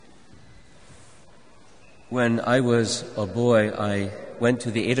When I was a boy, I went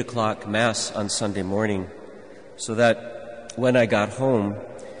to the 8 o'clock Mass on Sunday morning so that when I got home,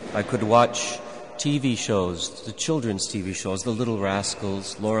 I could watch TV shows, the children's TV shows, The Little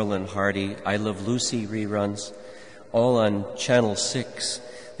Rascals, Laurel and Hardy, I Love Lucy reruns, all on Channel 6.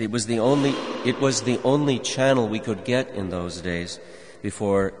 It was the only channel we could get in those days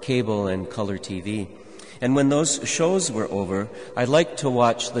before cable and color TV. And when those shows were over, I liked to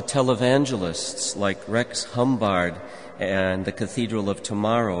watch the televangelists like Rex Humbard and the Cathedral of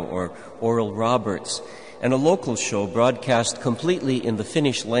Tomorrow or Oral Roberts, and a local show broadcast completely in the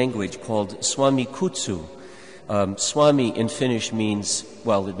Finnish language called Swami Kutsu. Swami in Finnish means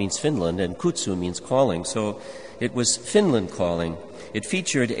Finland, and Kutsu means calling. So it was Finland Calling. It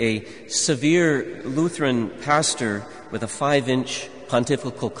featured a severe Lutheran pastor with a 5-inch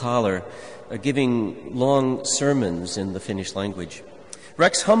pontifical collar giving long sermons in the Finnish language.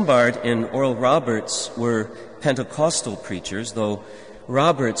 Rex Humbard and Oral Roberts were Pentecostal preachers, though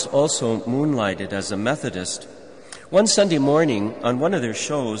Roberts also moonlighted as a Methodist. One Sunday morning on one of their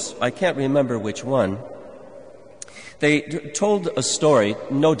shows, I can't remember which one, they told a story,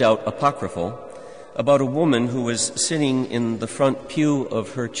 no doubt apocryphal, about a woman who was sitting in the front pew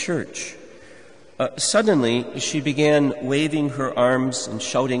of her church. Suddenly, she began waving her arms and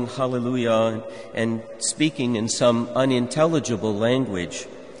shouting hallelujah and speaking in some unintelligible language.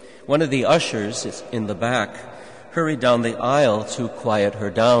 One of the ushers in the back hurried down the aisle to quiet her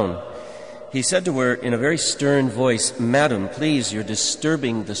down. He said to her in a very stern voice, "Madam, please, you're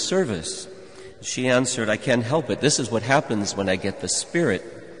disturbing the service." She answered, "I can't help it. This is what happens when I get the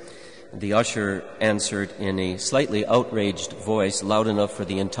Spirit." The usher answered in a slightly outraged voice, loud enough for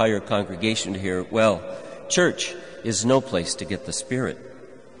the entire congregation to hear, "Well, church is no place to get the Spirit."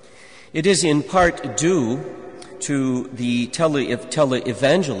 It is in part due to the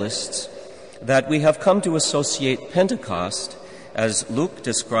tele-evangelists that we have come to associate Pentecost, as Luke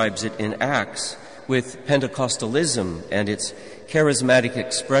describes it in Acts, with Pentecostalism and its charismatic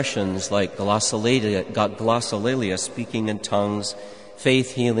expressions like glossolalia, speaking in tongues,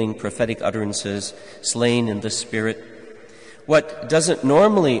 faith healing, prophetic utterances, slain in the Spirit. What doesn't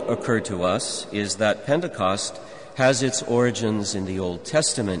normally occur to us is that Pentecost has its origins in the Old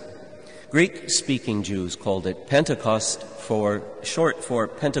Testament. Greek-speaking Jews called it Pentecost, short for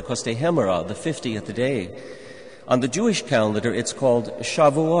Pentecoste Hemera, the 50th day. On the Jewish calendar, it's called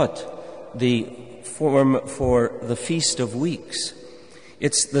Shavuot, the form for the Feast of Weeks.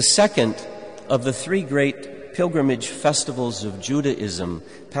 It's the second of the three great pilgrimage festivals of Judaism.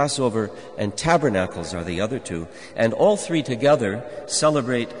 Passover and Tabernacles are the other two, and all three together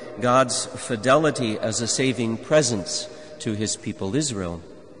celebrate God's fidelity as a saving presence to his people Israel.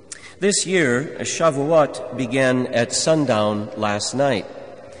 This year, Shavuot began at sundown last night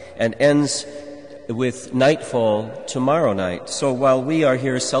and ends with nightfall tomorrow night. So while we are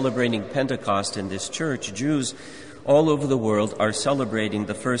here celebrating Pentecost in this church, Jews all over the world are celebrating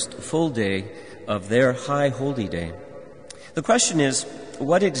the first full day of their high holy day. The question is,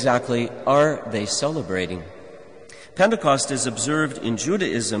 what exactly are they celebrating? Pentecost is observed in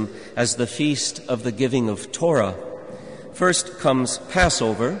Judaism as the feast of the giving of Torah. First comes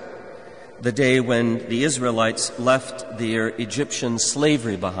Passover, the day when the Israelites left their Egyptian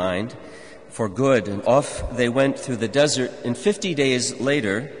slavery behind for good, and off they went through the desert, and 50 days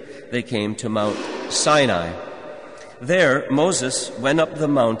later they came to Mount Sinai. There Moses went up the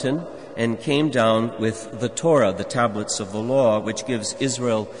mountain and came down with the Torah, the tablets of the law, which gives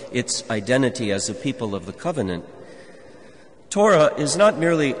Israel its identity as a people of the covenant. Torah is not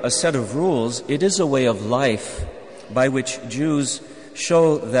merely a set of rules, it is a way of life by which Jews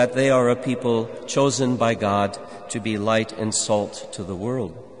show that they are a people chosen by God to be light and salt to the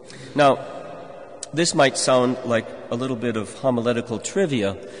world. Now, this might sound like a little bit of homiletical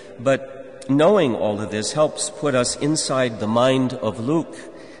trivia, but knowing all of this helps put us inside the mind of Luke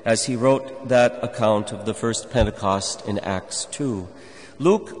as he wrote that account of the first Pentecost in Acts 2.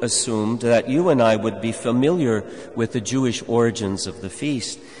 Luke assumed that you and I would be familiar with the Jewish origins of the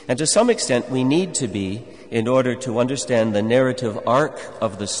feast, and to some extent we need to be in order to understand the narrative arc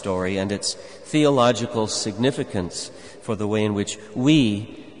of the story and its theological significance for the way in which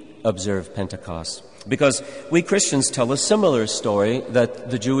we observe Pentecost. Because we Christians tell a similar story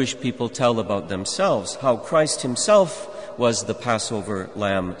that the Jewish people tell about themselves, how Christ himself was the Passover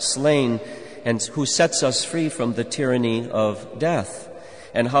lamb slain and who sets us free from the tyranny of death,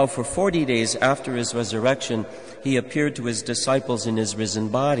 and how for 40 days after his resurrection he appeared to his disciples in his risen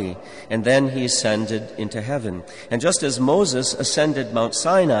body, and then he ascended into heaven. And just as Moses ascended Mount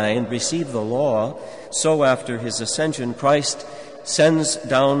Sinai and received the law, so after his ascension Christ sends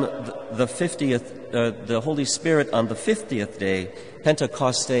down the 50th the Holy Spirit on the 50th day,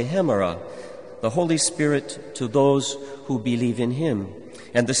 Pentecost Hemera, the Holy Spirit to those who believe in him,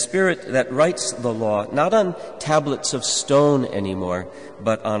 and the Spirit that writes the law, not on tablets of stone anymore,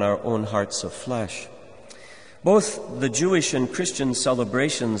 but on our own hearts of flesh. Both the Jewish and Christian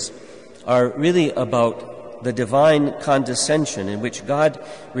celebrations are really about the divine condescension in which God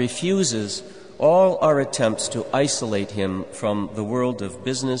refuses all our attempts to isolate him from the world of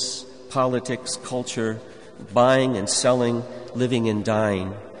business, politics, culture, buying and selling, living and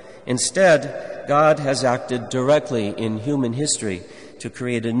dying. Instead, God has acted directly in human history to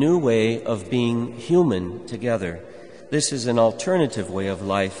create a new way of being human together. This is an alternative way of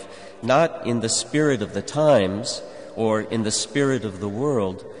life, not in the spirit of the times or in the spirit of the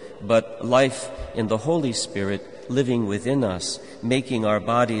world, but life in the Holy Spirit living within us, making our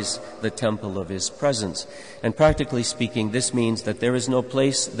bodies the temple of his presence. And practically speaking, this means that there is no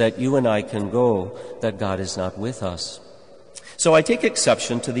place that you and I can go that God is not with us. So I take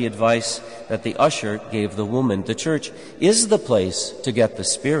exception to the advice that the usher gave the woman. The church is the place to get the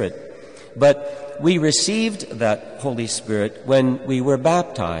Spirit, but we received that Holy Spirit when we were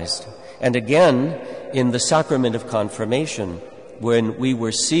baptized, and again in the sacrament of confirmation, when we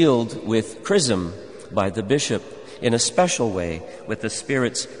were sealed with chrism by the bishop in a special way with the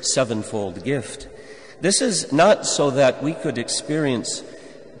Spirit's sevenfold gift. This is not so that we could experience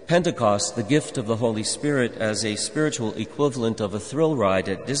Pentecost, the gift of the Holy Spirit, as a spiritual equivalent of a thrill ride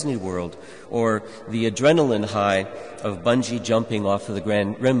at Disney World, or the adrenaline high of bungee jumping off of the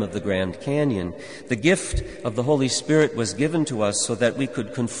grand rim of the Grand Canyon. The gift of the Holy Spirit was given to us so that we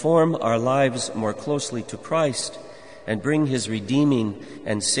could conform our lives more closely to Christ and bring his redeeming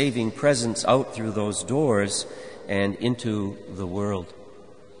and saving presence out through those doors and into the world.